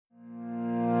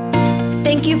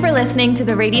Thank you for listening to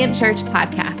the Radiant Church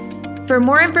podcast. For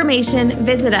more information,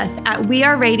 visit us at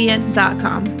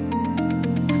weareradiant.com.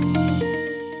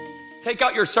 Take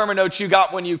out your sermon notes you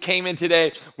got when you came in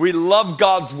today. We love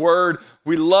God's word.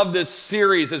 We love this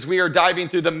series as we are diving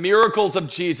through the miracles of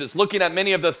Jesus, looking at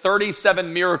many of the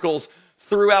 37 miracles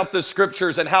throughout the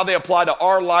scriptures and how they apply to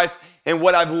our life. And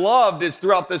what I've loved is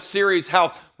throughout this series,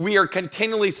 how we are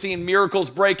continually seeing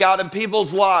miracles break out in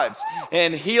people's lives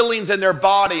and healings in their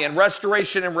body and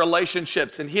restoration in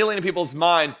relationships and healing in people's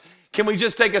minds. Can we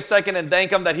just take a second and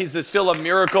thank him that he's still a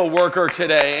miracle worker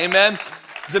today? Amen.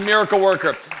 He's a miracle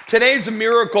worker. Today's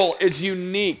miracle is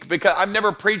unique because I've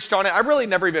never preached on it. I really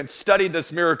never even studied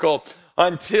this miracle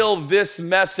until this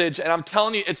message. And I'm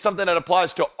telling you, it's something that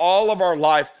applies to all of our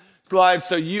lives,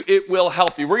 so it will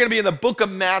help you. We're going to be in the book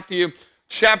of Matthew,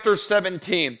 chapter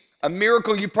 17. A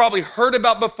miracle you probably heard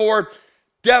about before,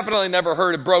 definitely never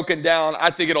heard it broken down.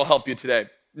 I think it'll help you today.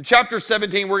 In chapter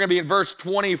 17, we're going to be in verse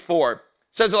 24. It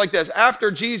says it like this: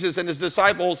 after Jesus and his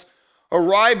disciples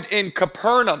arrived in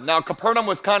Capernaum. Now, Capernaum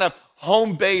was kind of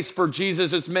home base for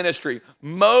Jesus' ministry.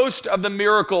 Most of the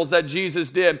miracles that Jesus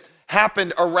did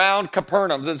happened around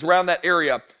Capernaum. It's around that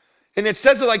area. And it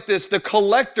says it like this: the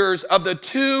collectors of the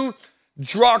 2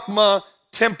 drachma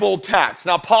temple tax.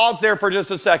 Now, pause there for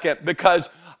just a second, because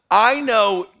I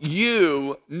know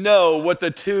you know what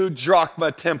the 2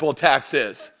 drachma temple tax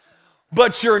is,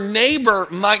 but your neighbor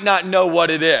might not know what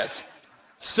it is.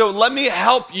 So let me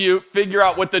help you figure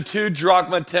out what the 2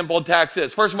 drachma temple tax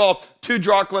is. First of all, 2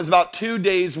 drachma is about 2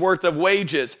 days worth of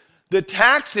wages. The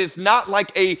tax is not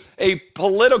like a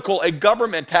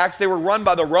government tax. They were run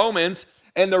by the Romans,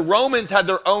 and the Romans had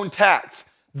their own tax.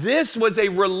 This was a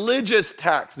religious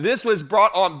tax. This was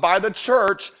brought on by the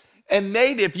church, and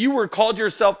if you were called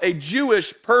yourself a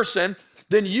Jewish person,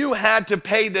 then you had to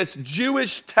pay this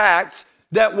Jewish tax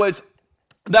that was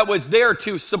there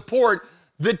to support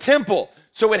the temple.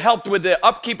 So it helped with the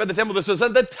upkeep of the temple. This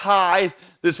wasn't the tithe.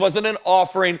 This wasn't an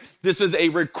offering. This was a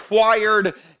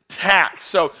required tax.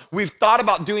 So we've thought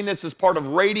about doing this as part of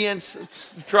Radiant's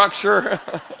structure.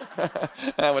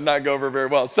 That would not go over very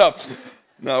well. So,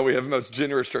 no, we have the most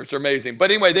generous church. They're amazing.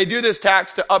 But anyway, they do this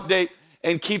tax to update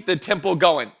and keep the temple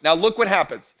going. Now, look what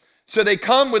happens. So they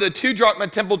come with a 2 drachma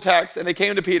temple tax, and they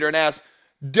came to Peter and asked,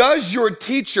 "Does your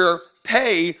teacher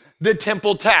pay the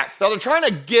temple tax?" Now, they're trying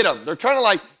to get him. They're trying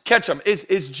to catch him.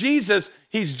 Is Jesus,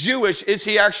 he's Jewish, is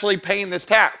he actually paying this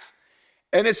tax?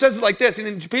 And it says it like this, and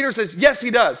then Peter says, yes, he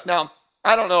does. Now,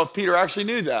 I don't know if Peter actually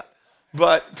knew that,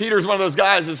 but Peter's one of those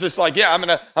guys that's just like, yeah, I'm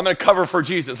gonna cover for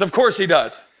Jesus. Of course he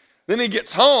does. Then he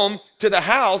gets home to the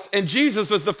house, and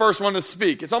Jesus was the first one to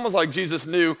speak. It's almost like Jesus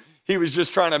knew he was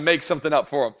just trying to make something up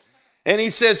for him. And he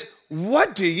says,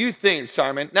 "What do you think,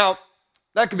 Simon?" Now,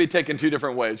 that could be taken 2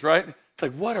 different ways, right? It's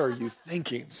like, what are you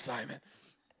thinking, Simon?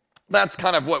 That's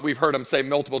kind of what we've heard him say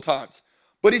multiple times.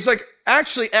 But he's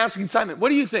actually asking Simon, what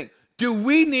do you think? Do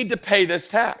we need to pay this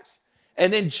tax?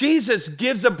 And then Jesus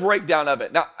gives a breakdown of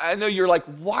it. Now, I know you're like,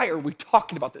 why are we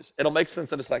talking about this? It'll make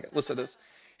sense in a second. Listen to this.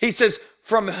 He says,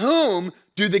 from whom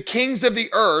do the kings of the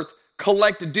earth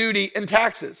collect duty and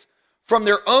taxes? From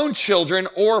their own children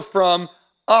or from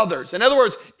others? In other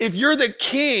words, if you're the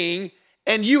king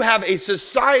and you have a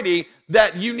society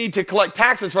that you need to collect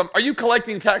taxes from, are you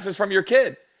collecting taxes from your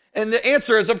kid? And the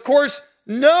answer is, of course,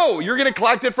 no. You're going to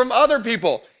collect it from other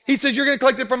people. He says you're going to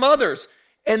collect it from others.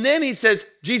 And then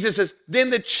Jesus says, then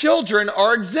the children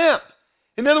are exempt.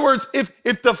 In other words,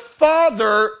 if the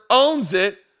father owns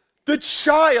it, the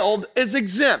child is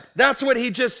exempt. That's what he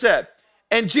just said.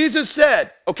 And Jesus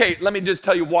said, okay, let me just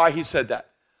tell you why he said that.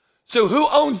 So who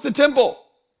owns the temple?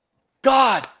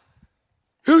 God.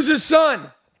 Who's his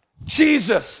son?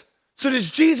 Jesus. So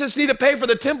does Jesus need to pay for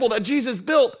the temple that Jesus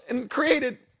built and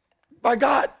created by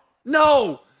God?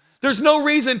 No, there's no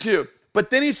reason to. But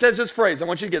then he says this phrase, I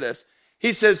want you to get this.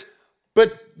 He says,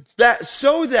 but that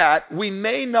so that we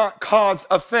may not cause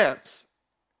offense.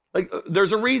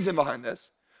 There's a reason behind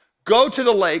this. Go to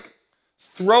the lake,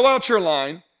 throw out your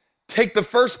line, take the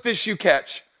first fish you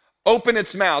catch, open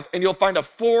its mouth, and you'll find a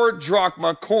 4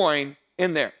 drachma coin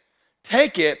in there.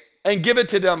 Take it and give it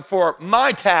to them for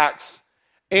my tax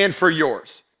and for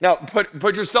yours. Now,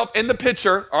 put yourself in the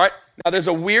picture, all right? Now, there's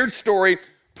a weird story.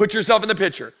 Put yourself in the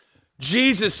picture.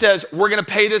 Jesus says, we're going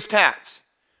to pay this tax.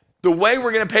 The way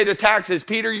we're going to pay the tax is,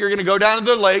 Peter, you're going to go down to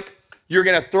the lake. You're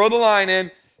going to throw the line in.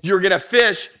 You're going to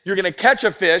fish. You're going to catch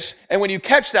a fish. And when you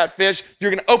catch that fish, you're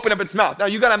going to open up its mouth. Now,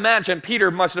 you got to imagine Peter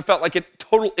must have felt like a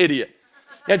total idiot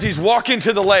as he's walking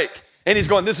to the lake. And he's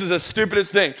going, this is the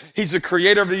stupidest thing. He's the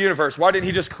creator of the universe. Why didn't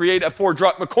he just create a 4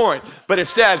 drachma coin? But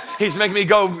instead, he's making me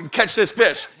go catch this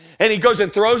fish. And he goes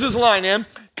and throws his line in,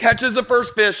 catches the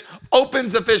first fish,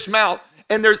 opens the fish mouth,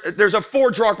 and there's a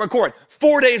 4 drachma coin,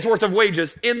 4 days worth of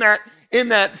wages in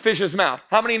that fish's mouth.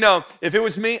 How many know if it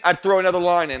was me, I'd throw another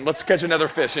line in. Let's catch another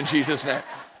fish in Jesus' name.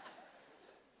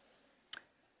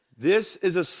 This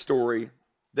is a story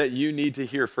that you need to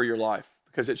hear for your life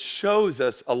because it shows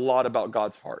us a lot about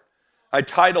God's heart. I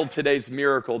titled today's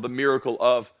miracle, the miracle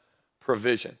of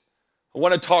provision. I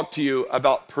want to talk to you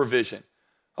about provision.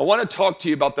 I want to talk to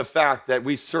you about the fact that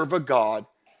we serve a God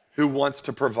who wants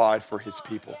to provide for his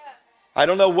people. I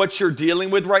don't know what you're dealing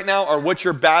with right now or what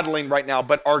you're battling right now,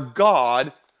 but our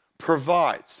God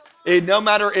provides. No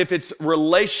matter if it's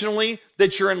relationally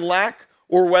that you're in lack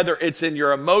or whether it's in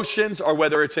your emotions or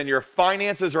whether it's in your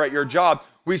finances or at your job,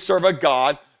 we serve a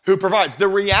God who provides. The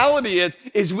reality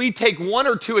is we take one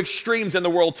or two extremes in the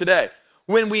world today.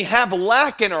 When we have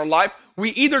lack in our life,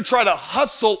 we either try to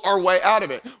hustle our way out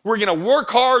of it. We're going to work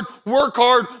hard, work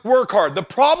hard, work hard. The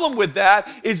problem with that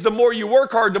is the more you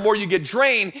work hard, the more you get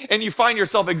drained and you find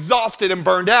yourself exhausted and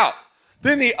burned out.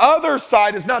 Then the other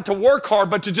side is not to work hard,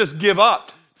 but to just give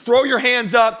up. Throw your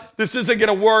hands up. This isn't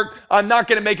going to work. I'm not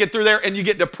going to make it through there. And you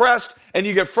get depressed and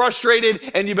you get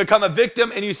frustrated and you become a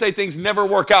victim and you say things never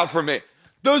work out for me.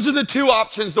 Those are the two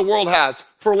options the world has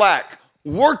for lack.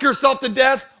 Work yourself to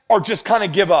death or just kind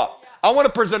of give up. I want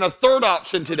to present a third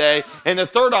option today, and the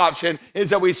third option is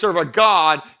that we serve a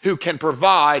God who can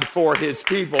provide for his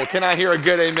people. Can I hear a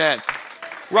good amen?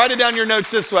 Write it down in your notes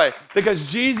this way,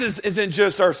 because Jesus isn't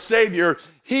just our Savior,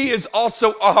 he is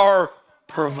also our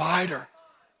provider.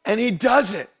 And he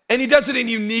does it, and he does it in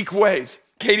unique ways.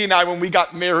 Katie and I, when we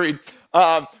got married,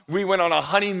 we went on a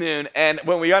honeymoon, and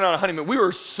when we got on a honeymoon, we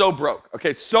were so broke,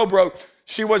 okay, so broke.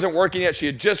 She wasn't working yet. She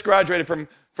had just graduated from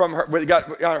her,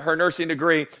 got her nursing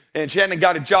degree, and she hadn't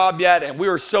got a job yet, and we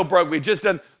were so broke. We'd just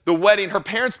done the wedding. Her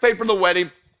parents paid for the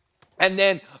wedding, and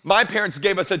then my parents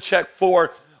gave us a check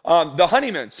for the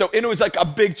honeymoon. So it was like a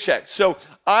big check. So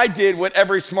I did what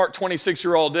every smart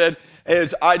 26-year-old did,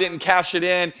 is I didn't cash it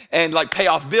in and like pay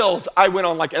off bills. I went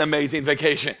on like an amazing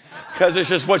vacation because it's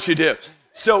just what you do.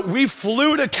 So we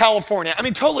flew to California. I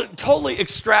mean, totally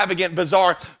extravagant,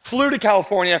 bizarre. Flew to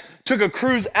California, took a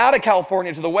cruise out of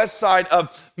California to the west side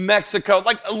of Mexico,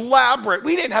 like elaborate.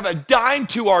 We didn't have a dime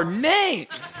to our name.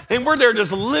 And we're there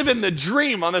just living the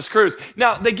dream on this cruise.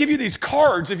 Now, they give you these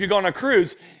cards if you go on a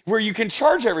cruise where you can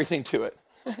charge everything to it.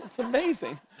 It's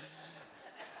amazing.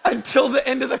 Until the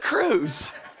end of the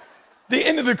cruise. The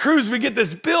end of the cruise, we get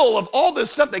this bill of all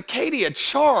this stuff that Katie had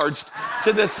charged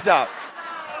to this stuff.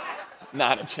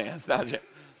 Not a chance.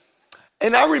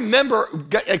 And I remember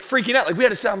like freaking out. Like we had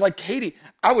to sit, I'm like, Katie,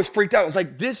 I was freaked out. I was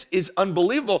like, this is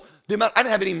unbelievable. The amount, I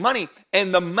didn't have any money.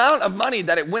 And the amount of money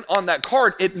that it went on that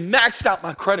card, it maxed out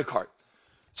my credit card.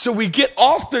 So we get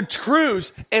off the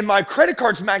cruise and my credit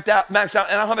card's maxed out and I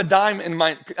don't have a dime in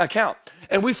my account.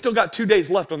 And we still got 2 days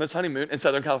left on this honeymoon in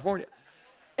Southern California.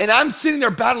 And I'm sitting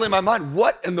there battling in my mind,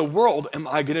 what in the world am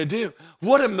I going to do?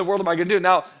 What in the world am I going to do?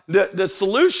 Now, the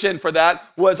solution for that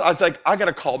was I was like, I got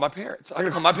to call my parents. I got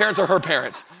to call my parents or her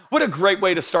parents. What a great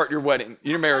way to start your wedding,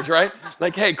 your marriage, right?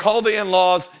 Like, hey, call the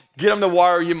in-laws, get them to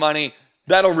wire you money.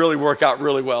 That'll really work out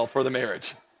really well for the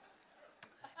marriage.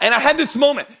 And I had this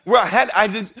moment where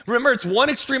remember, it's one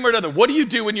extreme or another. What do you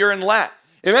do when you're in lack?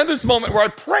 And I had this moment where I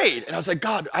prayed, and I was like,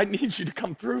 God, I need you to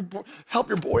come through, help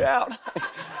your boy out.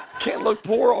 I can't look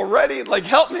poor already. Like,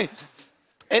 help me.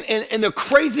 And the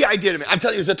crazy idea to me, I'm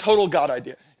telling you, it was a total God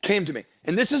idea, came to me.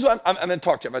 And this is what I'm going to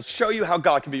talk to you. I'm going to show you how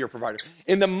God can be your provider.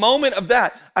 In the moment of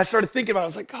that, I started thinking about it. I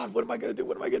was like, God, what am I going to do?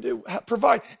 What am I going to do?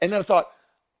 Provide. And then I thought,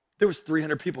 there was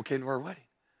 300 people came to our wedding.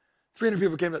 300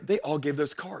 people came. They all gave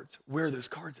those cards. Where are those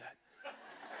cards at?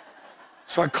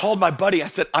 So I called my buddy. I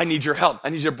said, I need your help. I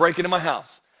need you to break into my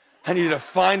house. I need you to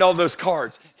find all those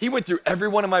cards. He went through every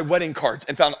one of my wedding cards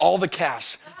and found all the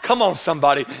cash. Come on,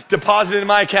 somebody. Deposited in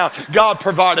my account. God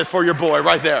provided for your boy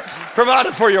right there.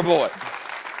 Provided for your boy.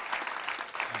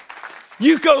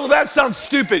 You go, well, that sounds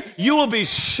stupid. You will be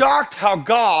shocked how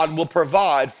God will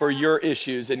provide for your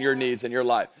issues and your needs in your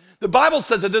life. The Bible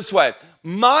says it this way.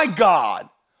 My God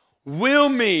will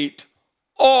meet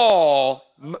all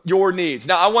your needs.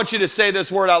 Now, I want you to say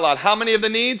this word out loud. How many of the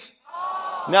needs?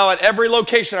 All. Now, at every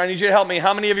location, I need you to help me.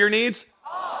 How many of your needs?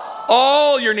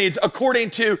 All your needs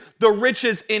according to the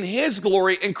riches in his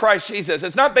glory in Christ Jesus.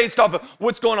 It's not based off of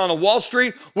what's going on Wall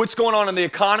Street, what's going on in the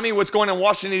economy, what's going on in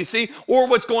Washington, D.C., or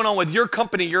what's going on with your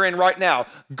company you're in right now.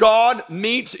 God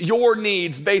meets your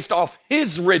needs based off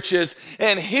his riches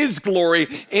and his glory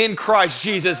in Christ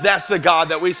Jesus. That's the God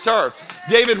that we serve.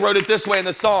 David wrote it this way in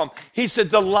the Psalm. He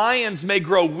said, the lions may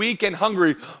grow weak and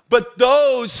hungry, but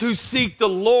those who seek the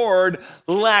Lord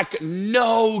lack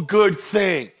no good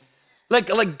thing.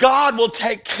 Like God will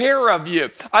take care of you.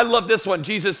 I love this one.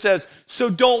 Jesus says, so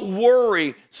don't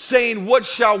worry, saying, what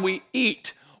shall we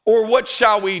eat? Or what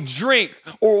shall we drink?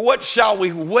 Or what shall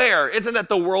we wear? Isn't that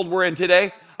the world we're in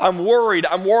today? I'm worried.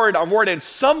 And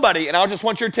somebody, and I just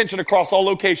want your attention across all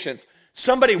locations,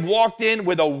 somebody walked in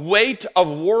with a weight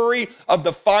of worry of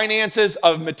the finances,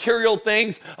 of material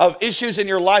things, of issues in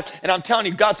your life. And I'm telling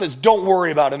you, God says, don't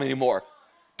worry about them anymore.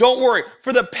 Don't worry,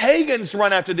 for the pagans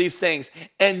run after these things,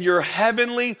 and your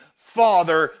heavenly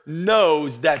Father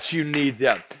knows that you need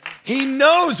them. He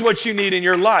knows what you need in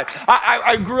your life.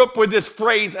 I grew up with this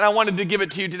phrase, and I wanted to give it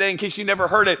to you today in case you never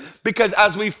heard it, because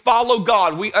as we follow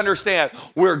God, we understand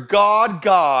where God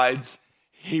guides,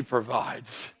 He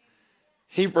provides.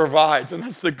 He provides, and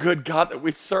that's the good God that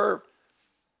we serve.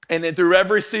 And then through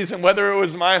every season, whether it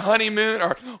was my honeymoon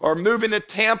or moving to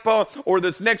Tampa or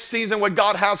this next season, what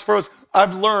God has for us,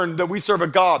 I've learned that we serve a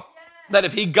God that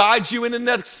if He guides you in the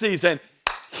next season,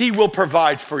 He will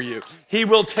provide for you. He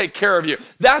will take care of you.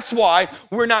 That's why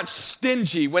we're not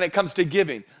stingy when it comes to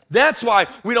giving. That's why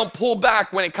we don't pull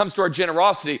back when it comes to our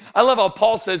generosity. I love how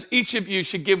Paul says each of you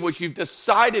should give what you've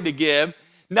decided to give,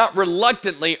 not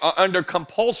reluctantly or under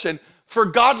compulsion, for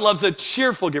God loves a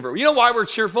cheerful giver. You know why we're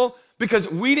cheerful?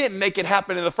 Because we didn't make it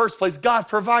happen in the first place. God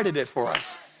provided it for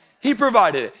us. He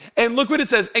provided it. And look what it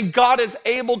says. And God is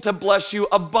able to bless you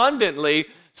abundantly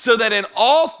so that in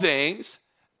all things,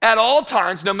 at all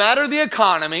times, no matter the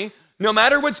economy, no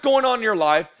matter what's going on in your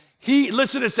life,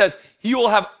 listen, it says, you will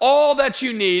have all that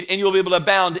you need and you'll be able to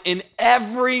abound in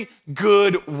every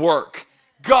good work.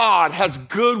 God has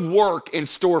good work in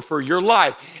store for your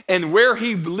life. And where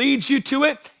He leads you to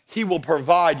it, He will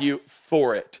provide you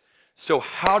for it. So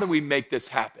how do we make this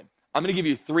happen? I'm going to give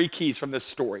you 3 keys from this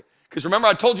story. Because remember,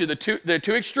 I told you the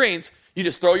two extremes. You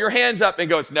just throw your hands up and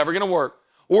go, it's never going to work.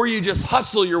 Or you just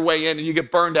hustle your way in and you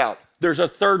get burned out. There's a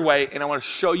third way, and I want to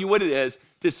show you what it is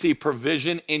to see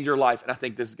provision in your life. And I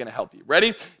think this is going to help you.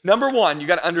 Ready? Number 1, you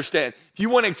got to understand, if you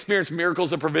want to experience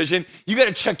miracles of provision, you got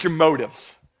to check your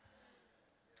motives.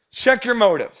 Check your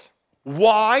motives.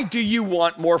 Why do you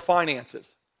want more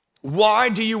finances? Why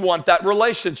do you want that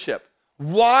relationship?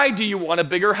 Why do you want a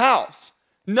bigger house?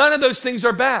 None of those things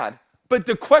are bad. But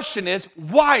the question is,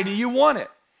 why do you want it?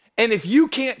 And if you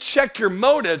can't check your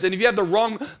motives, and if you have the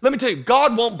wrong, let me tell you,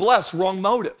 God won't bless wrong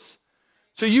motives.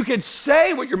 So you can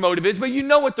say what your motive is, but you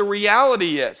know what the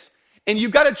reality is. And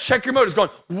you've got to check your motives going,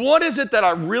 what is it that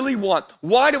I really want?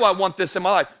 Why do I want this in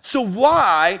my life? So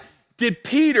why did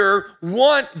Peter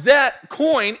want that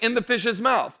coin in the fish's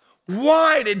mouth?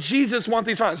 Why did Jesus want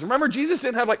these finances? Remember, Jesus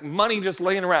didn't have like money just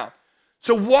laying around.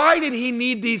 So why did He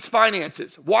need these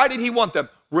finances? Why did He want them?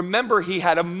 Remember, He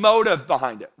had a motive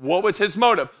behind it. What was His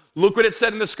motive? Look what it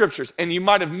said in the scriptures. And you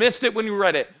might have missed it when you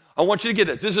read it. I want you to get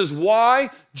this. This is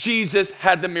why Jesus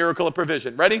had the miracle of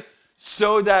provision. Ready?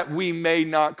 So that we may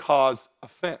not cause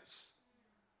offense.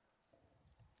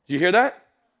 Do you hear that?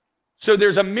 So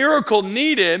there's a miracle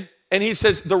needed. And He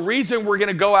says the reason we're going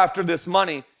to go after this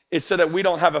money is so that we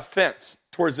don't have offense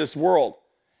towards this world.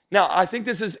 Now, I think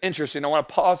this is interesting. I want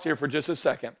to pause here for just a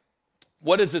second.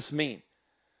 What does this mean?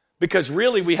 Because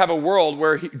really we have a world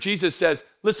where Jesus says,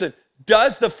 listen,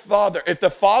 if the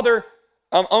Father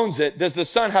owns it, does the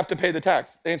Son have to pay the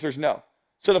tax? The answer is no.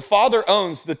 So the Father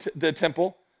owns the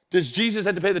temple. Does Jesus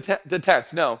have to pay the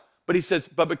tax? No. But He says,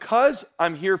 but because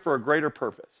I'm here for a greater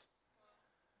purpose,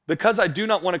 because I do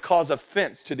not want to cause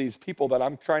offense to these people that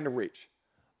I'm trying to reach,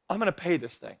 I'm going to pay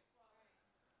this thing.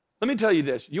 Let me tell you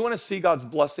this. You want to see God's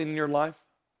blessing in your life?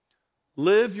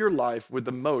 Live your life with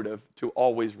the motive to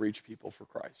always reach people for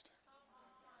Christ.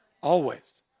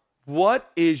 Always.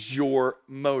 What is your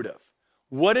motive?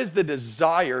 What is the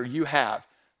desire you have?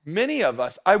 Many of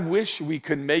us, I wish we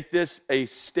could make this a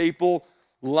staple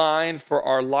line for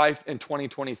our life in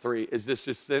 2023. Is this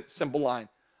just a simple line?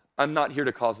 I'm not here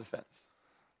to cause offense.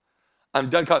 I'm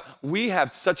done. We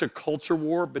have such a culture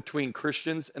war between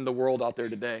Christians and the world out there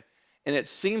today. And it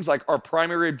seems like our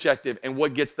primary objective and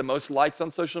what gets the most likes on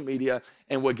social media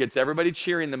and what gets everybody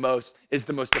cheering the most is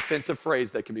the most offensive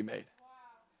phrase that can be made.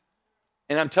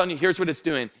 And I'm telling you, here's what it's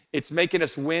doing. It's making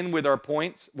us win with our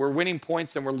points. We're winning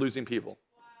points and we're losing people.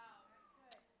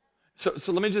 So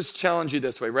let me just challenge you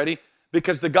this way. Ready?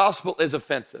 Because the gospel is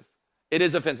offensive. It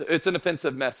is offensive. It's an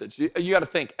offensive message. You got to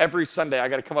think every Sunday I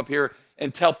got to come up here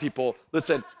and tell people,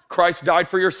 listen, Christ died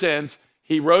for your sins.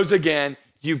 He rose again.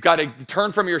 You've got to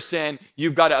turn from your sin.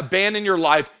 You've got to abandon your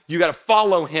life. You got to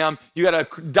follow Him. You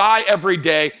got to die every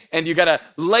day, and you got to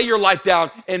lay your life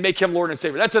down and make Him Lord and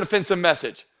Savior. That's an offensive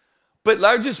message. But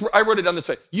I wrote it down this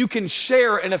way. You can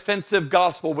share an offensive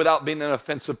gospel without being an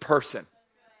offensive person.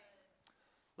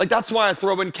 Like, that's why I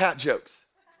throw in cat jokes.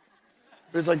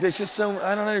 But it's like, it's just so,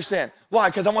 I don't understand. Why?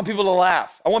 Because I want people to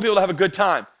laugh. I want people to have a good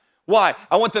time. Why?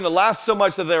 I want them to laugh so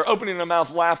much that they're opening their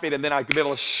mouth laughing, and then I can be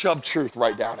able to shove truth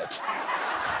right down it.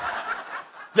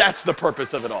 That's the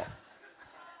purpose of it all.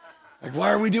 Like,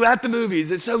 why are we at the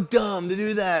movies? It's so dumb to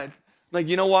do that. Like,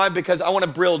 you know why? Because I want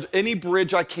to build any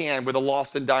bridge I can with a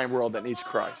lost and dying world that needs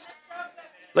Christ.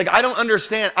 Like, I don't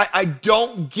understand. I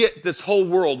don't get this whole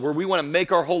world where we want to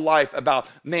make our whole life about,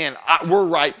 man, we're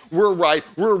right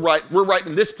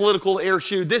in this political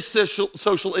issue, this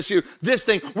social issue, this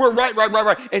thing. We're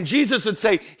right. And Jesus would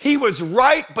say he was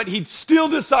right, but he still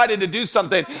decided to do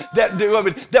something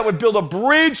that would build a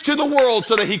bridge to the world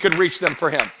so that he could reach them for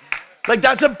him. Like,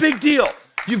 that's a big deal.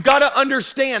 You've got to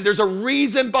understand there's a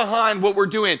reason behind what we're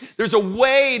doing. There's a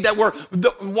way that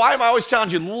why am I always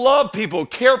challenging you? Love people,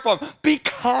 care for them, be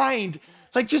kind.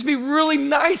 Like, just be really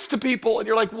nice to people. And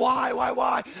you're like, why?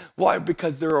 Why?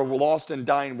 Because they're a lost and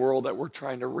dying world that we're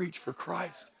trying to reach for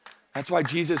Christ. That's why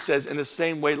Jesus says, in the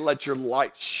same way, let your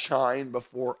light shine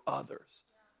before others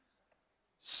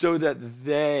so that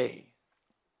they,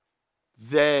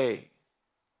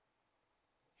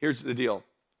 here's the deal.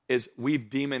 Is we've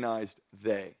demonized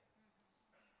they.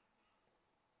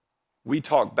 We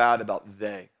talk bad about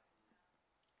they.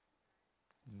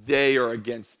 They are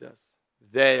against us.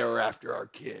 They are after our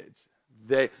kids.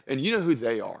 And you know who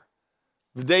they are.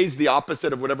 They's the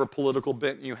opposite of whatever political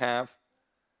bent you have.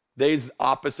 They's the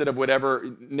opposite of whatever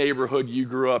neighborhood you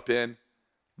grew up in.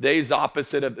 They's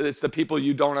opposite of, it's the people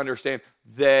you don't understand.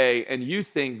 And you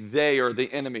think they are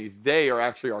the enemy. They are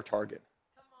actually our target.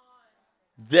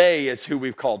 They is who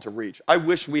we've called to reach. I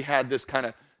wish we had this kind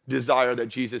of desire that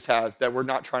Jesus has, that we're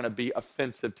not trying to be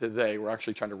offensive to they, we're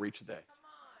actually trying to reach they.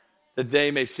 That they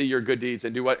may see your good deeds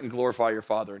and do what? And glorify your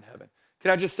Father in heaven.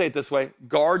 Can I just say it this way?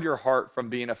 Guard your heart from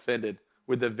being offended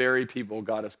with the very people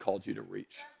God has called you to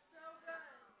reach.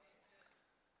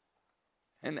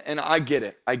 And I get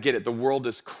it. The world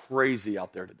is crazy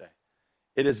out there today.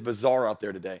 It is bizarre out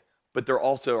there today. But they're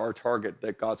also our target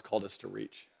that God's called us to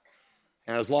reach.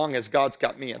 And as long as God's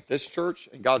got me at this church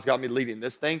and God's got me leading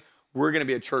this thing, we're going to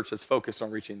be a church that's focused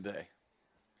on reaching they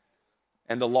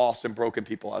and the lost and broken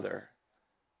people out there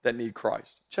that need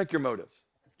Christ. Check your motives.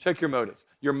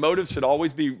 Your motives should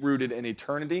always be rooted in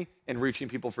eternity and reaching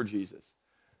people for Jesus.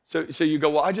 So you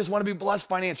go, well, I just want to be blessed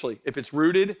financially. If it's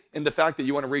rooted in the fact that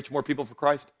you want to reach more people for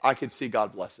Christ, I can see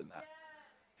God blessing that.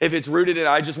 If it's rooted in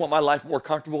I just want my life more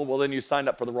comfortable, well, then you signed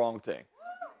up for the wrong thing.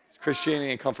 Christianity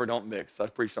and comfort don't mix. I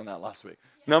preached on that last week.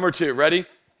 Number 2, ready?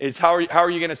 Is how are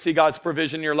you going to see God's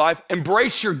provision in your life?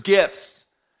 Embrace your gifts.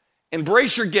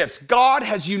 Embrace your gifts. God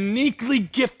has uniquely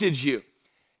gifted you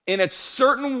in a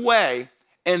certain way,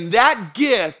 and that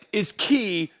gift is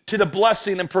key to the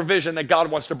blessing and provision that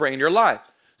God wants to bring in your life.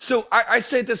 So I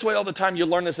say it this way all the time. You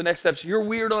learn this in Next Steps. You're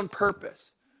weird on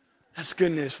purpose. That's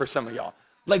good news for some of y'all.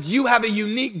 Like, you have a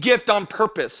unique gift on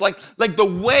purpose. Like the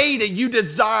way that you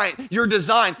your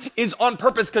design is on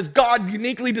purpose because God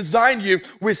uniquely designed you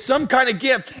with some kind of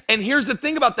gift. And here's the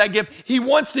thing about that gift. He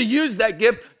wants to use that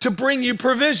gift to bring you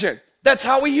provision. That's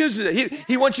how he uses it.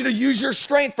 He wants you to use your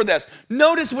strength for this.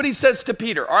 Notice what he says to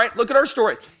Peter. All right, look at our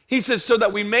story. He says, so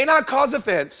that we may not cause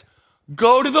offense,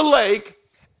 go to the lake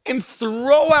and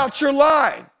throw out your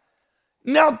line.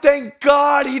 Now, thank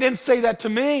God he didn't say that to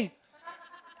me.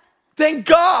 Thank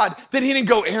God that he didn't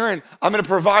go, Aaron, I'm going to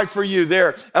provide for you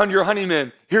there on your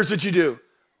honeymoon. Here's what you do.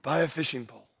 Buy a fishing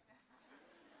pole.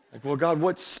 Like, well, God,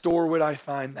 what store would I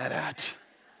find that at?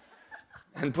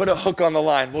 And put a hook on the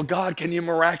line. Well, God, can you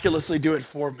miraculously do it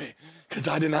for me? Because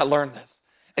I did not learn this.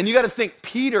 And you got to think,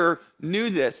 Peter knew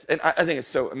this. And I think it's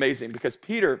so amazing because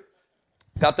Peter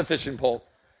got the fishing pole.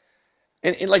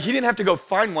 And like, he didn't have to go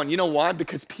find one. You know why?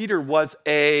 Because Peter was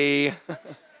a...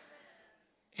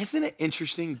 Isn't it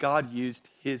interesting God used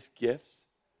his gifts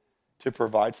to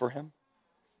provide for him?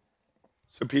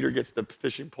 So Peter gets the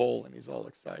fishing pole and he's all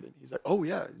excited. He's like, oh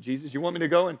yeah, Jesus, you want me to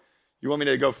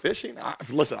go fishing?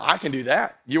 Listen, I can do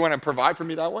that. You want to provide for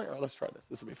me that way? All right, let's try this.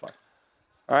 This will be fun.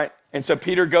 All right, and so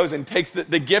Peter goes and takes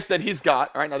the gift that he's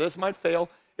got. All right, now this might fail.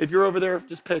 If you're over there,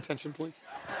 just pay attention, please.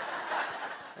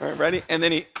 All right, ready? And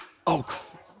then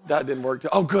that didn't work.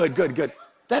 Oh, good.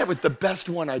 That was the best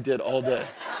one I did all day.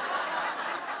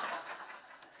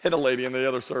 Hit a lady in the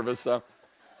other service, so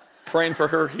praying for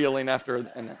her healing after.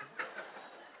 And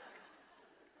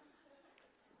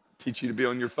teach you to be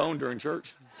on your phone during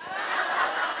church.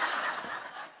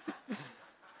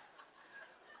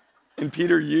 And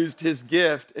Peter used his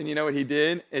gift, and you know what he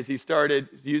did? Is he started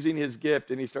using his gift,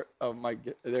 and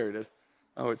there it is.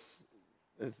 Oh, it's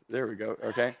there we go,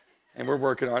 okay. And we're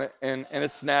working on it, and it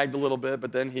snagged a little bit,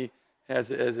 but then as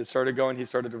it started going, he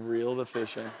started to reel the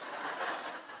fish in.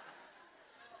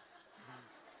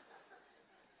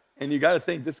 And you got to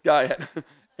think this guy had,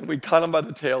 and we caught him by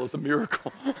the tail is a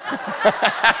miracle.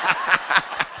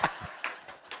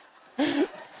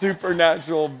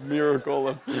 Supernatural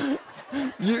miracle.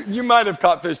 You might have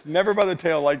caught fish, never by the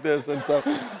tail like this, and so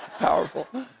powerful.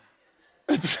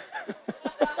 It's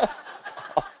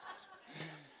awesome.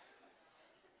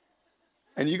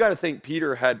 And you got to think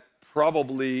Peter had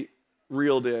probably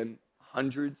reeled in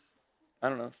hundreds, I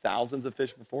don't know, thousands of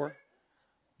fish before.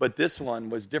 But this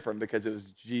one was different because it was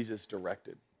Jesus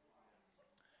directed.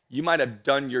 You might have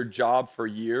done your job for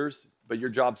years, but your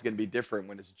job's going to be different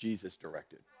when it's Jesus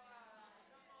directed.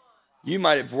 You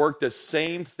might have worked the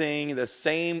same thing,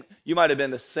 you might have been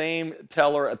the same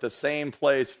teller at the same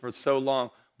place for so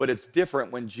long, but it's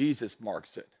different when Jesus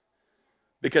marks it.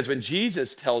 Because when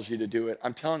Jesus tells you to do it,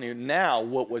 I'm telling you now,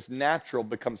 what was natural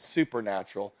becomes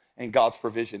supernatural, and God's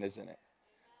provision is in it.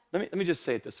 Let me just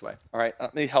say it this way, all right?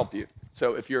 Let me help you.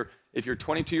 So if you're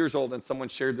 22 years old and someone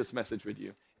shared this message with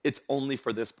you, it's only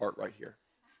for this part right here.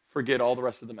 Forget all the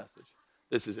rest of the message.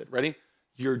 This is it. Ready?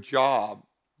 Your job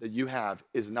that you have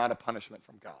is not a punishment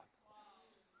from God.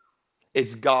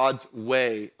 It's God's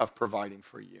way of providing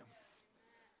for you.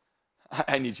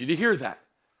 I need you to hear that.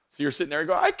 So you're sitting there and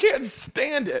going, I can't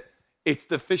stand it. It's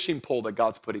the fishing pole that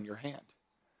God's put in your hand.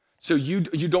 So you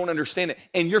don't understand it.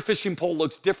 And your fishing pole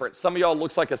looks different. Some of y'all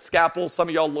looks like a scalpel. Some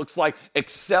of y'all looks like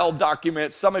Excel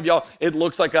documents. Some of y'all, it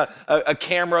looks like a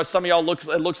camera. Some of y'all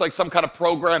it looks like some kind of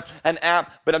program, an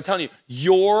app. But I'm telling you,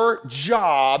 your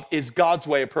job is God's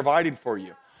way of providing for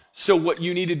you. So what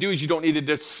you need to do is you don't need to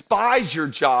despise your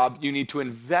job. You need to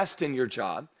invest in your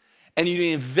job. And you need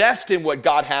to invest in what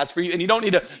God has for you. And you don't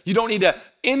need to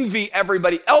envy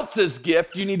everybody else's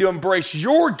gift. You need to embrace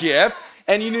your gift.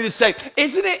 And you need to say,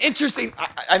 isn't it interesting?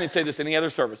 I didn't say this in any other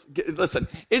service. Listen,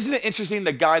 isn't it interesting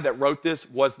the guy that wrote this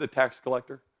was the tax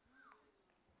collector?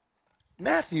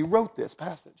 Matthew wrote this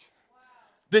passage.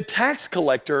 The tax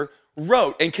collector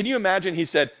wrote, and can you imagine, he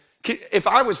said, if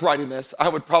I was writing this, I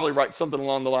would probably write something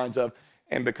along the lines of,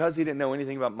 and because he didn't know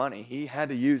anything about money, he had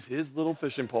to use his little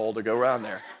fishing pole to go around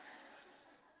there.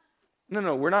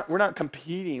 No, we're not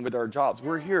competing with our jobs.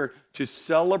 We're here to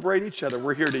celebrate each other.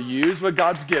 We're here to use what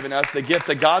God's given us, the gifts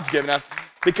that God's given us,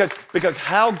 because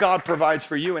how God provides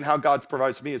for you and how God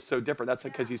provides for me is so different. That's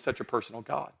because he's such a personal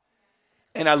God.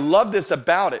 And I love this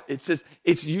about it. It says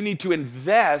you need to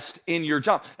invest in your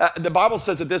job. The Bible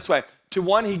says it this way. To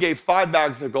one, he gave 5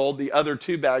 bags of gold, the other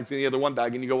 2 bags, and the other 1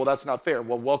 bag. And you go, well, that's not fair.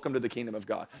 Well, welcome to the kingdom of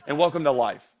God. And welcome to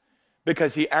life.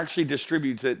 Because he actually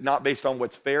distributes it not based on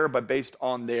what's fair, but based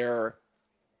on their,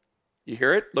 you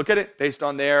hear it? Look at it. Based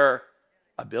on their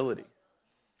ability.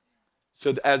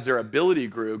 So as their ability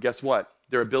grew, guess what?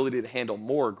 Their ability to handle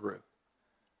more grew.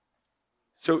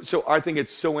 So I think it's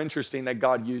so interesting that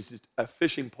God used a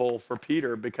fishing pole for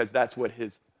Peter because that's what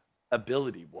his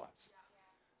ability was.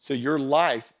 So your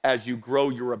life, as you grow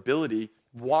your ability,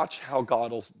 watch how God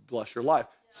will bless your life.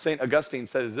 St. Augustine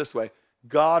says it this way,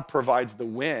 God provides the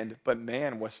wind, but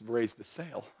man must raise the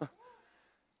sail.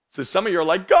 So some of you are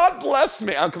like, God bless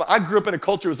me. I grew up in a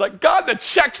culture that was like, God, the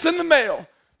check's in the mail.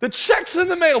 The check's in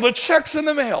the mail. The check's in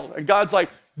the mail. And God's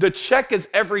like, the check is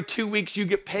every 2 weeks you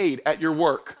get paid at your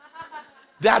work.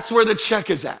 That's where the check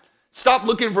is at. Stop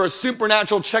looking for a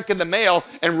supernatural check in the mail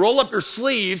and roll up your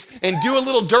sleeves and do a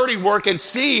little dirty work and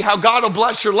see how God will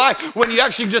bless your life when you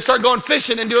actually just start going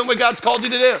fishing and doing what God's called you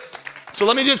to do. So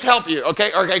let me just help you,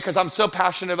 okay, because I'm so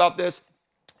passionate about this.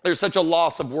 There's such a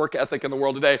loss of work ethic in the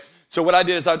world today. So what I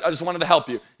did is I just wanted to help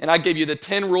you. And I gave you the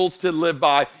 10 rules to live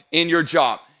by in your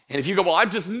job. And if you go, well,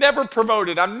 I've just never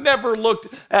promoted, I've never looked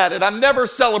at it, I've never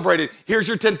celebrated. Here's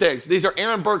your 10 things. These are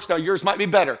Aaron Burke's. Now yours might be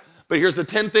better. But here's the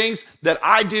 10 things that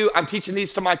I do. I'm teaching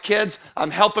these to my kids. I'm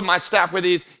helping my staff with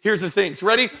these. Here's the things.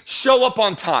 Ready? Show up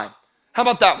on time. How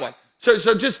about that one? So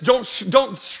just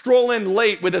don't stroll in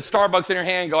late with a Starbucks in your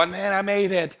hand going, man, I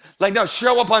made it. Like, no,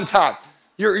 show up on time.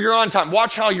 You're on time.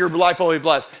 Watch how your life will be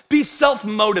blessed. Be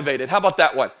self-motivated. How about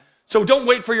that one? So don't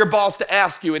wait for your boss to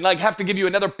ask you and like have to give you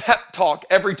another pep talk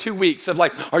every 2 weeks of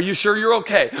like, are you sure you're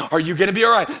okay? Are you going to be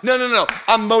all right? No.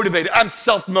 I'm motivated. I'm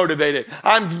self-motivated.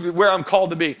 I'm where I'm called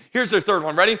to be. Here's the third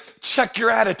one. Ready? Check your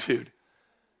attitude.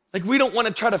 Like we don't want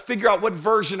to try to figure out what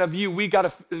version of you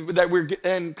that we're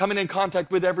coming in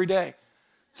contact with every day.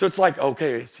 So it's like,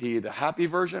 okay, is he the happy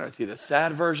version or is he the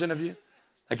sad version of you?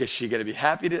 Like, is she going to be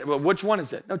happy? Well, which one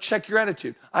is it? No, check your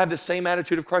attitude. I have the same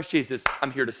attitude of Christ Jesus.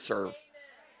 I'm here to serve.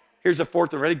 Here's the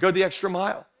fourth one. Ready? Go the extra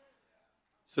mile.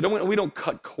 So we don't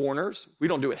cut corners. We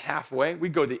don't do it halfway. We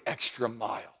go the extra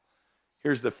mile.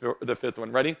 Here's the fifth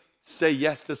one. Ready? Say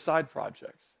yes to side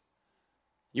projects.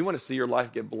 You want to see your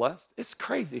life get blessed? It's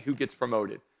crazy who gets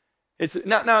promoted.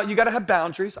 Now you got to have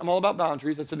boundaries. I'm all about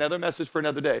boundaries. That's another message for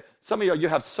another day. Some of y'all, you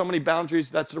have so many boundaries.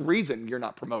 That's the reason you're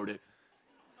not promoted.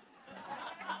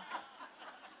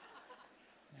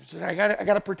 I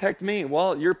got to protect me.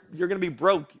 Well, you're going to be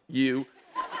broke, you.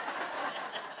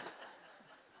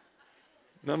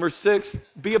 Number 6,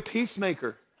 be a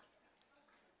peacemaker.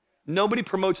 Nobody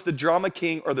promotes the drama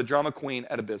king or the drama queen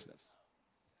at a business,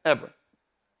 ever.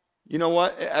 You know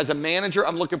what? As a manager,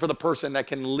 I'm looking for the person that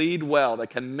can lead well,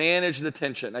 that can manage the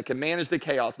tension, that can manage the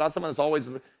chaos. Not someone that's always,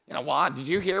 what? Did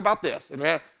you hear about this?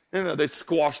 And they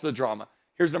squash the drama.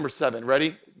 Here's number 7.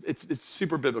 Ready? It's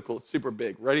super biblical. It's super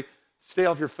big. Ready? Stay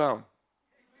off your phone.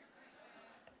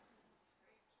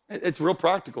 It's real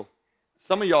practical.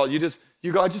 Some of y'all, you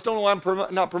go, I just don't know why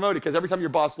I'm not promoted, because every time your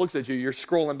boss looks at you, you're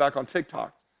scrolling back on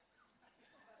TikTok.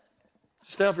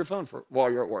 Just stay off your phone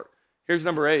while you're at work. Here's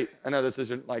number 8. I know this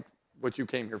isn't like what you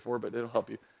came here for, but it'll help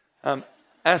you.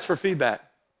 Ask for feedback.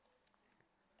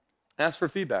 Ask for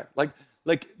feedback.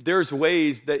 Like there's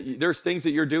things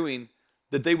that you're doing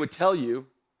that they would tell you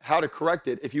how to correct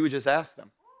it if you would just ask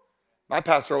them. My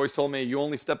pastor always told me, you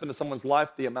only step into someone's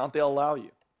life the amount they'll allow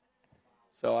you.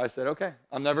 So I said, okay,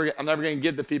 I'm never going to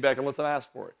give the feedback unless I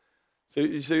ask for it. So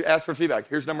you ask for feedback.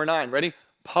 Here's number 9. Ready?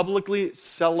 Publicly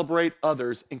celebrate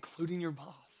others, including your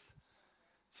boss.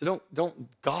 So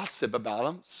don't gossip about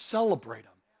them. Celebrate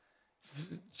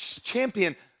them.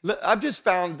 Champion. I've just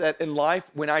found that in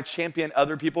life, when I champion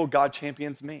other people, God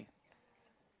champions me.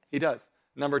 He does.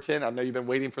 Number 10, I know you've been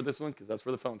waiting for this one because that's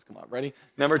where the phones come out. Ready?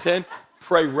 Number 10,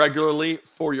 pray regularly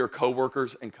for your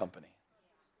coworkers and company.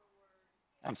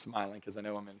 I'm smiling because I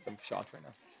know I'm in some shots right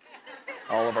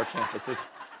now. All of our campuses.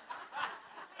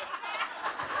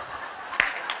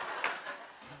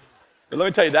 But let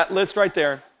me tell you, that list right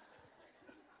there,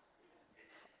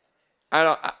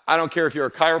 I don't care if you're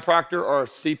a chiropractor or a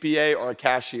CPA or a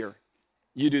cashier.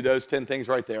 You do those 10 things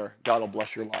right there, God will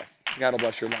bless your life. God will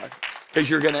bless your life because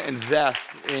you're going to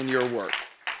invest in your work.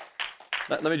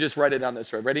 Let me just write it down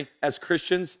this way. Ready? As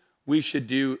Christians, we should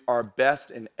do our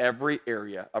best in every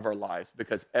area of our lives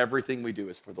because everything we do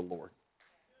is for the Lord.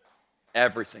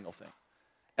 Every single thing.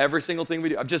 Every single thing we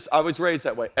do. I was raised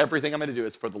that way. Everything I'm going to do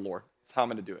is for the Lord. That's how I'm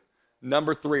going to do it.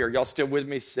 Number 3, are y'all still with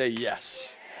me? Say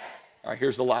yes. All right,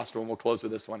 here's the last one. We'll close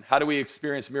with this one. How do we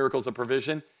experience miracles of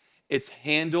provision? It's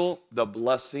handle the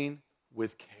blessing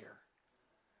with care.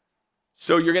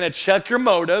 So you're going to check your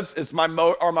motives.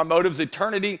 Are my motives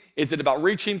eternity? Is it about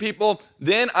reaching people?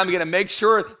 Then I'm going to make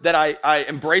sure that I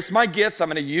embrace my gifts. I'm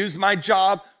going to use my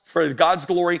job for God's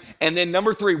glory. And then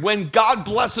number 3, when God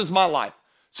blesses my life.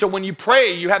 So when you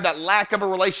pray, you have that lack of a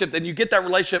relationship, then you get that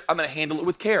relationship, I'm going to handle it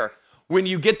with care. When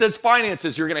you get those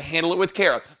finances, you're going to handle it with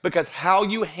care because how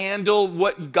you handle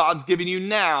what God's giving you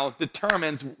now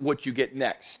determines what you get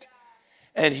next.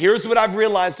 And here's what I've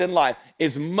realized in life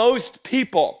is most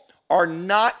people are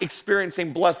not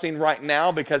experiencing blessing right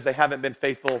now because they haven't been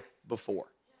faithful before.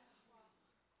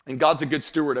 And God's a good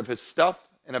steward of his stuff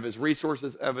and of his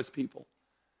resources, of his people.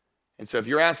 And so if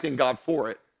you're asking God for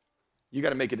it, you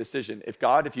got to make a decision. If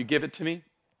you give it to me,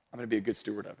 I'm going to be a good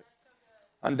steward of it.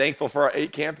 I'm thankful for our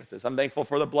 8 campuses. I'm thankful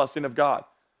for the blessing of God.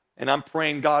 And I'm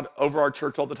praying God over our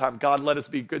church all the time. God, let us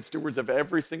be good stewards of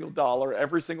every single dollar,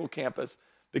 every single campus,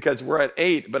 because we're at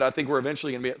 8, but I think we're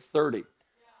eventually going to be at 30.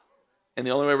 And the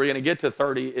only way we're going to get to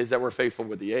 30 is that we're faithful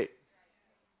with the 8.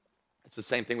 It's the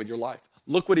same thing with your life.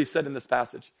 Look what he said in this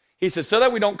passage. He says, so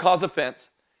that we don't cause offense,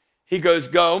 he goes,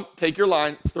 go, take your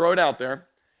line, throw it out there,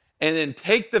 and then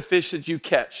take the fish that you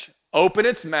catch, open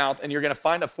its mouth, and you're going to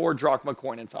find a 4 drachma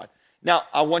coin inside. Now,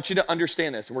 I want you to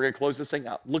understand this, and we're going to close this thing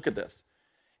out. Look at this.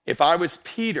 If I was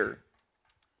Peter,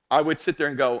 I would sit there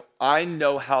and go, I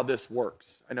know how this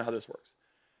works. I know how this works.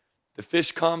 The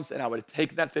fish comes, and I would have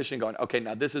taken that fish and gone, okay,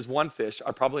 now this is one fish.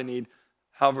 I probably need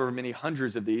however many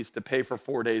hundreds of these to pay for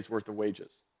 4 days' worth of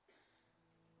wages.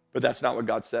 But that's not what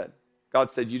God said.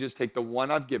 God said, you just take the one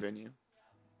I've given you,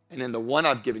 and then the one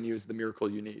I've given you is the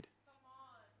miracle you need.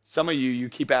 Some of you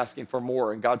keep asking for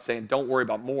more, and God's saying, don't worry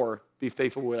about more. Be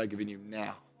faithful with what I've given you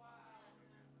now.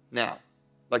 Now.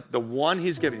 Like the one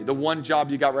he's giving you, the one job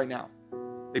you got right now.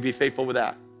 Be faithful with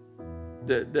that.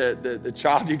 The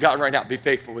child you got right now, be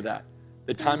faithful with that.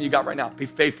 The time you got right now, be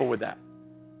faithful with that.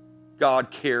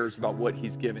 God cares about what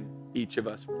he's given each of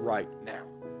us right now.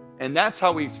 And that's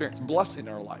how we experience blessing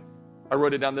in our life. I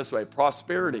wrote it down this way.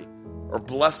 Prosperity or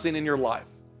blessing in your life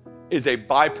is a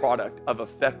byproduct of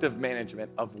effective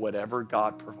management of whatever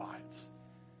God provides.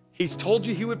 He's told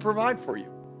you he would provide for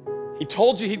you. He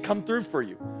told you he'd come through for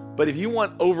you. But if you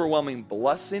want overwhelming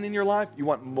blessing in your life, you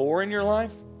want more in your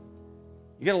life,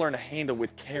 you got to learn to handle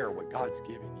with care what God's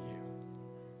given you.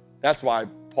 That's why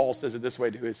Paul says it this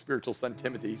way to his spiritual son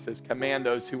Timothy. He says, command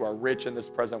those who are rich in this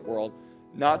present world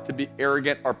not to be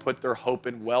arrogant or put their hope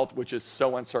in wealth, which is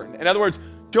so uncertain. In other words,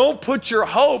 don't put your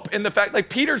hope in the fact, like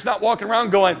Peter's not walking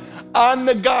around going, I'm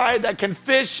the guy that can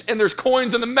fish and there's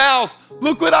coins in the mouth.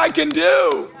 Look what I can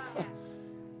do.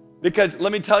 Because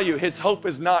let me tell you, his hope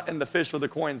is not in the fish with the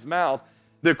coin's mouth,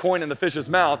 the coin in the fish's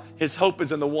mouth. His hope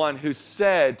is in the one who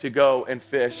said to go and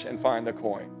fish and find the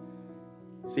coin.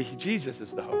 See, Jesus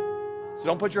is the hope. So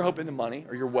don't put your hope into money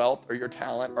or your wealth or your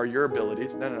talent or your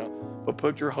abilities. No. But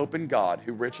put your hope in God,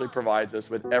 who richly provides us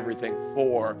with everything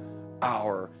for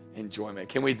our enjoyment.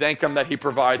 Can we thank him that he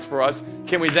provides for us?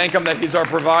 Can we thank him that he's our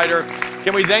provider?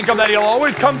 Can we thank him that he'll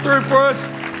always come through for us?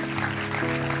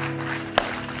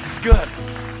 He's good.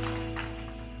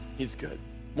 He's good.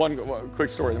 One quick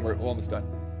story, then we're almost done.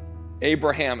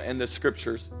 Abraham in the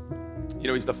scriptures,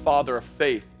 he's the father of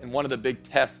faith. And one of the big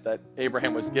tests that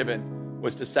Abraham was given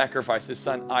was to sacrifice his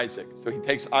son Isaac. So he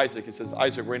takes Isaac, he says,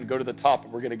 Isaac, we're going to go to the top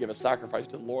and we're going to give a sacrifice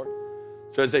to the Lord.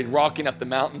 So as they're rocking up the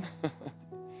mountain,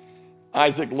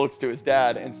 Isaac looks to his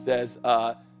dad and says,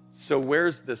 so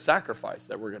where's the sacrifice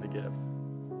that we're going to give?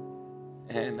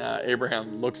 And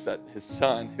Abraham looks at his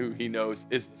son, who he knows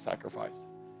is the sacrifice.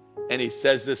 And he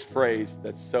says this phrase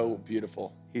that's so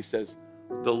beautiful. He says,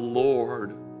 the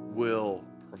Lord will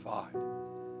provide.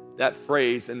 That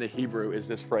phrase in the Hebrew is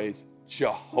this phrase,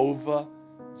 Jehovah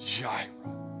Jireh.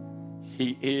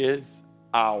 He is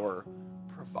our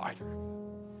provider.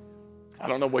 I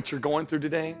don't know what you're going through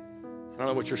today. I don't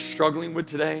know what you're struggling with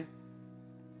today,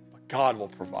 but God will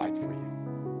provide for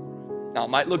you. Now, it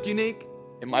might look unique.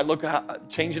 It might look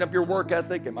changing up your work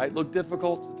ethic. It might look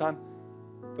difficult sometimes,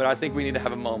 but I think we need to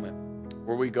have a moment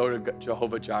where we go to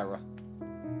Jehovah Jireh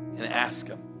and ask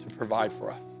him to provide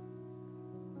for us.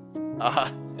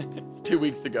 2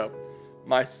 weeks ago,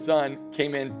 my son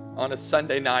came in on a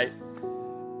Sunday night,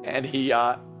 and he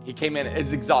came in,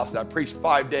 it's exhausted. I preached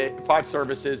 5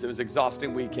 services. It was an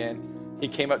exhausting weekend. He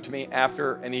came up to me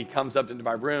after, and he comes up into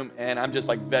my room, and I'm just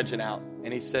like vegging out.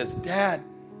 And he says, Dad,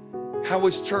 how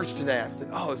was church today? I said,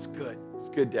 oh, it's good. It's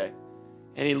a good day.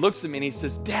 And he looks at me and he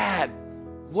says, Dad,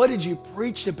 what did you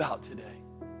preach about today?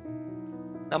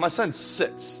 Now, my son's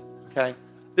 6, okay?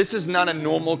 This is not a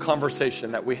normal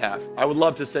conversation that we have. I would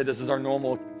love to say this is our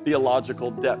normal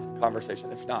theological depth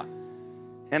conversation. It's not.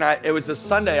 And it was the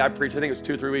Sunday I preached, I think it was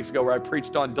 2 or 3 weeks ago, where I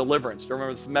preached on deliverance. Do you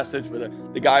remember this message where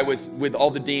the guy was with all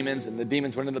the demons, and the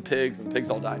demons went into the pigs, and the pigs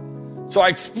all died? So I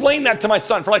explained that to my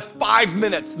son for like 5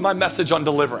 minutes, my message on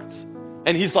deliverance.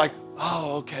 And he's like,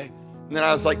 oh, okay. And then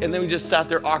I was like, and then we just sat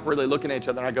there awkwardly looking at each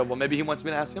other, and I go, well, maybe he wants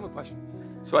me to ask him a question.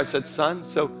 So I said, son,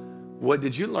 so what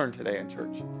did you learn today in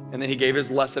church? And then he gave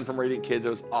his lesson from Radiant Kids. It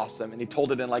was awesome. And he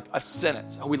told it in like a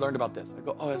sentence. Oh, we learned about this. I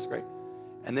go, oh, that's great.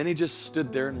 And then he just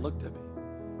stood there and looked at me.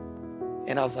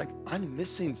 And I was like, I'm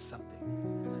missing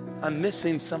something. I'm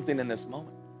missing something in this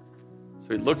moment. So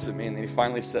he looks at me and then he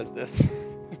finally says this.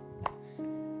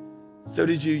 So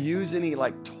did you use any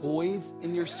like toys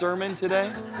in your sermon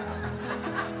today?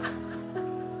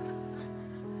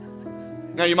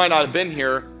 Now you might not have been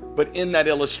here, but in that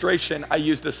illustration, I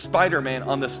used a Spider-Man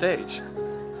on the stage.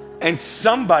 And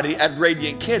somebody at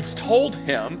Radiant Kids told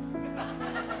him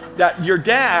that your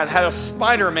dad had a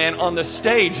Spider-Man on the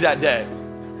stage that day.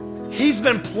 He's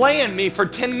been playing me for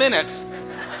 10 minutes,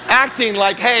 acting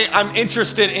like, hey, I'm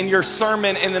interested in your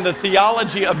sermon and in the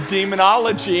theology of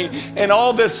demonology and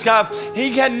all this stuff.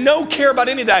 He had no care about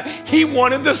any of that. He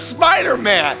wanted the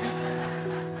Spider-Man.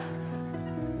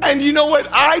 And you know what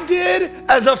I did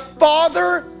as a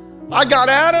father? I got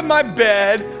out of my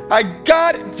bed, I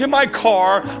got to my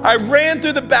car, I ran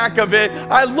through the back of it,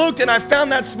 I looked and I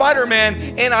found that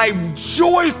Spider-Man, and I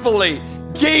joyfully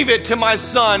gave it to my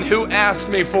son who asked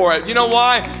me for it. You know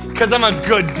why? Because I'm a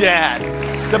good dad.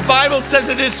 The Bible says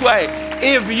it this way,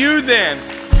 if you then,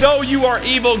 though you are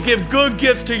evil, give good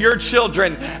gifts to your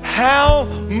children, how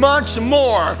much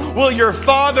more will your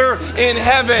Father in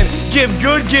heaven give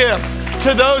good gifts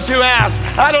to those who ask?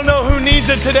 I don't know who needs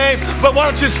it today, but why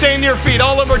don't you stand to your feet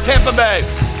all over Tampa Bay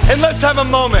and let's have a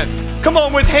moment. Come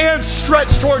on, with hands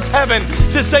stretched towards heaven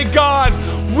to say, God,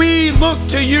 we look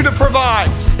to you to provide.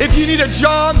 If you need a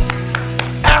job,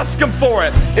 ask him for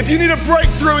it. If you need a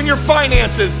breakthrough in your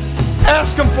finances,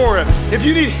 ask him for it. If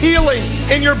you need healing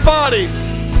in your body,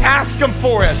 ask him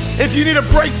for it. If you need a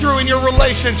breakthrough in your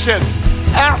relationships,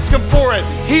 ask him for it.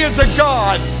 He is a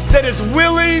God that is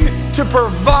willing to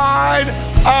provide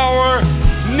our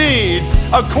needs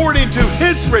according to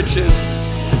his riches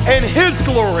and his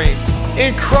glory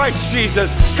in Christ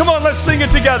Jesus. Come on, let's sing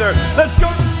it together. Let's go.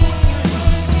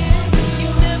 You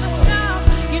never stop,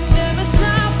 you never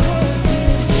stop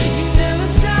working. You never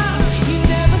stop, you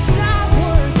never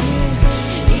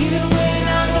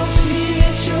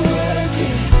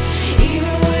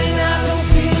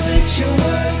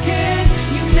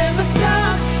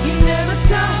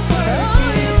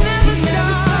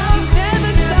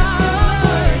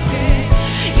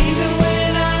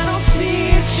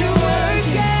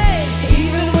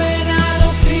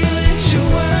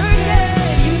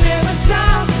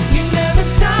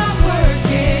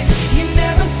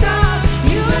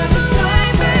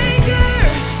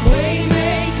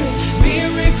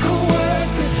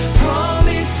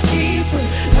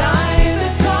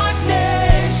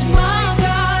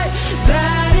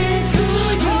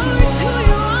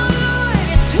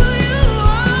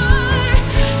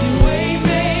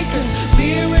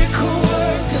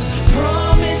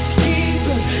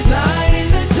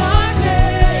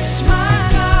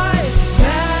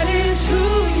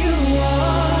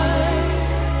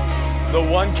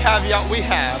that we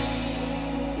have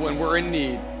when we're in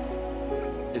need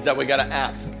is that we got to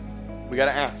ask. We got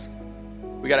to ask.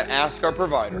 We got to ask our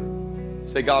provider.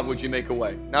 Say, God, would you make a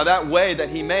way? Now that way that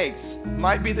he makes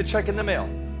might be the check in the mail.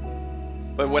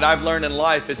 But what I've learned in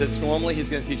life is it's normally he's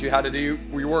going to teach you how to do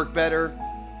your work better.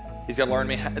 He's going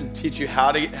to teach you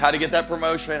how to get that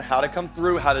promotion, how to come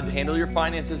through, how to handle your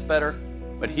finances better.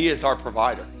 But he is our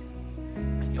provider.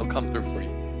 And he'll come through for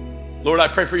you. Lord, I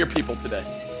pray for your people today.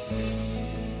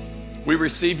 We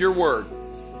receive your word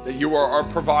that you are our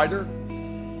provider,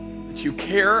 that you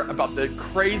care about the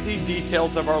crazy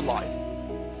details of our life.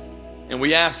 And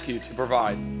we ask you to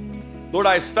provide. Lord,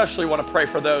 I especially want to pray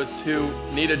for those who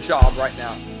need a job right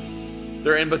now.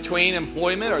 They're in between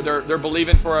employment, or they're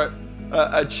believing for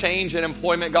a change in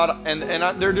employment, God, and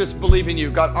they're just believing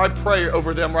you. God, I pray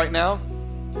over them right now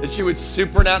that you would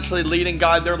supernaturally lead and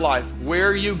guide their life.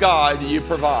 Where you guide, you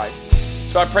provide.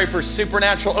 So I pray for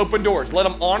supernatural open doors. Let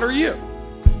them honor you.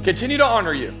 Continue to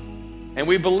honor you. And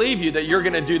we believe you that you're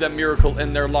going to do that miracle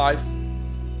in their life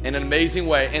in an amazing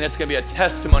way, and it's going to be a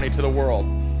testimony to the world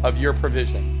of your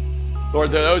provision. Lord,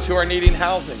 those who are needing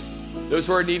housing, those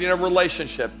who are needing a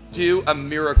relationship, do a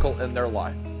miracle in their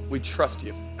life. We trust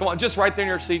you. Come on, just right there in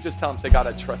your seat, just tell them, say, God,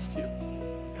 I trust you.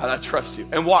 God, I trust you.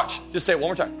 And watch, just say it one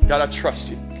more time. God, I trust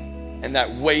you. And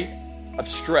that weight of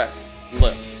stress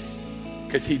lifts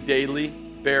because he daily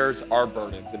bears our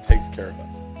burdens and takes care of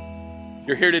us. If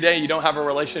you're here today, you don't have a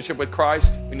relationship with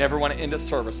Christ, we never want to end a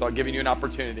service without giving you an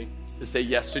opportunity to say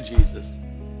yes to Jesus.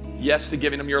 Yes to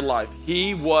giving him your life.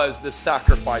 He was the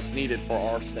sacrifice needed for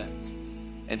our sins.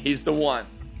 And he's the one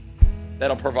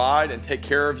that'll provide and take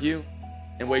care of you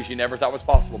in ways you never thought was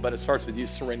possible. But it starts with you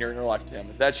surrendering your life to him.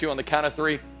 If that's you, on the count of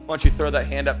 3, why don't you throw that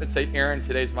hand up and say, Aaron,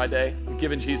 today's my day. I'm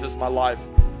giving Jesus my life.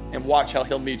 And watch how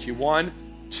he'll meet you. 1,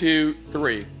 2,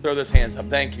 3. Throw those hands up.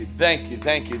 Thank you, thank you,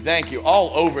 thank you, thank you.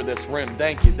 All over this room.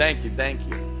 Thank you, thank you, thank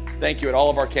you. Thank you at all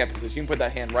of our campuses. You can put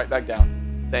that hand right back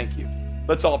down. Thank you.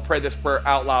 Let's all pray this prayer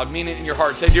out loud. Mean it in your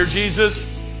heart. Say, dear Jesus,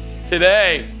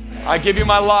 today I give you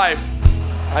my life.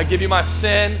 I give you my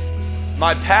sin,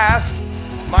 my past,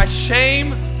 my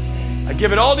shame. I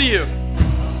give it all to you.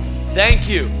 Thank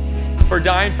you for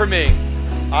dying for me.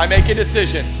 I make a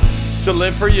decision to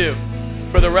live for you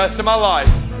for the rest of my life.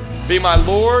 Be my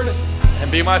Lord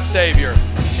and be my Savior.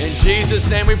 In Jesus'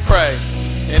 name we pray.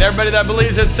 And everybody that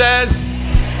believes it says,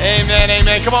 amen,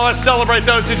 amen. Come on, let's celebrate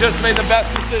those who just made the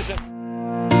best decision.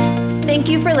 Thank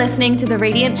you for listening to the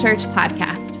Radiant Church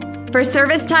podcast. For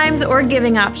service times or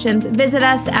giving options, visit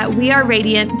us at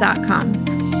weareradiant.com.